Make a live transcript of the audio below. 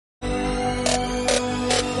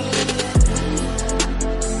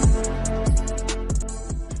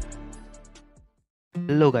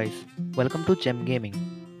Hello guys, welcome to Gem Gaming.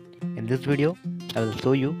 In this video, I will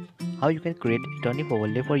show you how you can create a Turnip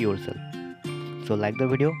overlay for yourself. So like the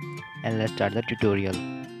video and let's start the tutorial.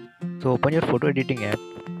 So open your photo editing app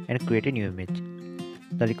and create a new image.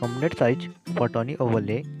 The recommended size for Turnip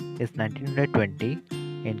overlay is 1920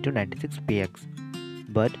 into 96px,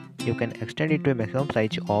 but you can extend it to a maximum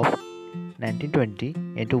size of 1920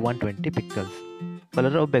 into 120 pixels.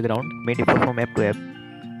 Color of background may differ from app to app.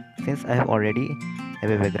 Since I have already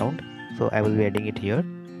have a background, so I will be adding it here.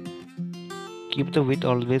 Keep the width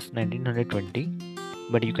always 1920,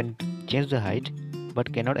 but you can change the height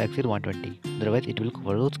but cannot exceed 120, otherwise it will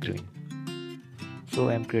cover the screen. So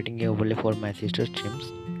I am creating a overlay for my sister's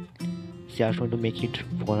streams. She asked me to make it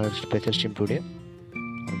for her special stream today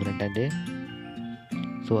on Valentine Day.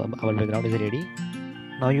 So our background is ready.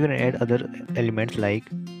 Now you can add other elements like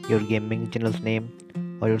your gaming channel's name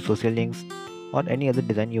or your social links or any other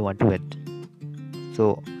design you want to add.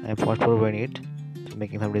 So I am fast forwarding it to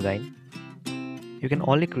making some design. You can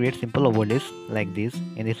only create simple overlays like this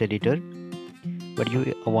in this editor, but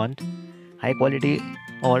you want high quality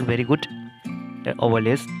or very good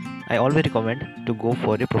overlays, I always recommend to go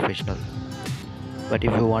for a professional. But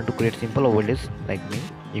if you want to create simple overlays like me,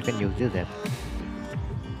 you can use this app.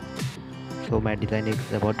 So my design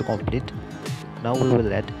is about to complete. Now we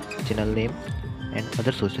will add channel name and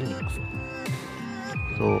other social links.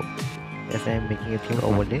 So as I am making a theme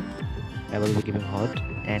overlay, I will be giving hot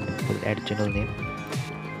and will add channel name.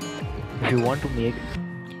 If you want to make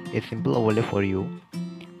a simple overlay for you,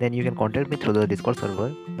 then you can contact me through the Discord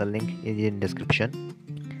server. The link is in description.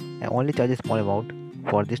 I only charge a small amount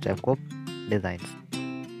for this type of designs,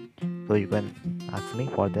 so you can ask me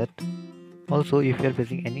for that. Also, if you are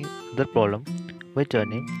facing any other problem with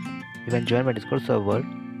Turnip, you can join my Discord server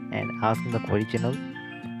and ask in the query channel.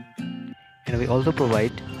 And we also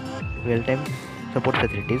provide real-time support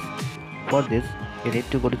facilities. For this, you need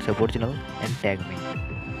to go to the support channel and tag me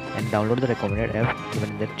and download the recommended app given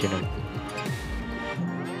in that channel.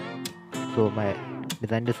 So my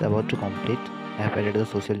design is about to complete. I have added the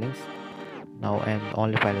social links. Now I am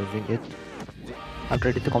only finalizing it. After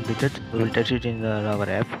it is completed, we will test it in our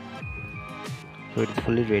app. So it is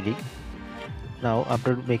fully ready. Now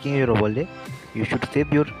after making your overlay, you should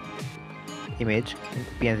save your image in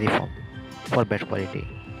PNG form for best quality.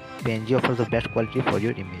 PNG offers the best quality for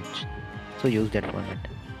your image, so use that format.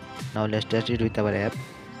 Now let's test it with our app.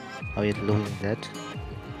 How it looks like that.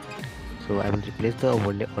 So I will replace the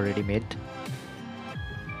overlay already made.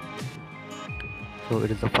 So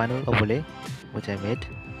it is the final overlay which I made.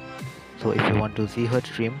 So if you want to see her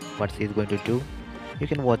stream, what she is going to do, you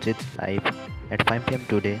can watch it live at 5 PM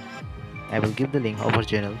today. I will give the link of her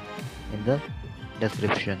channel in the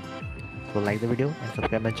description. So like the video and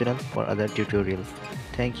subscribe my channel for other tutorials.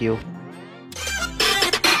 Thank you.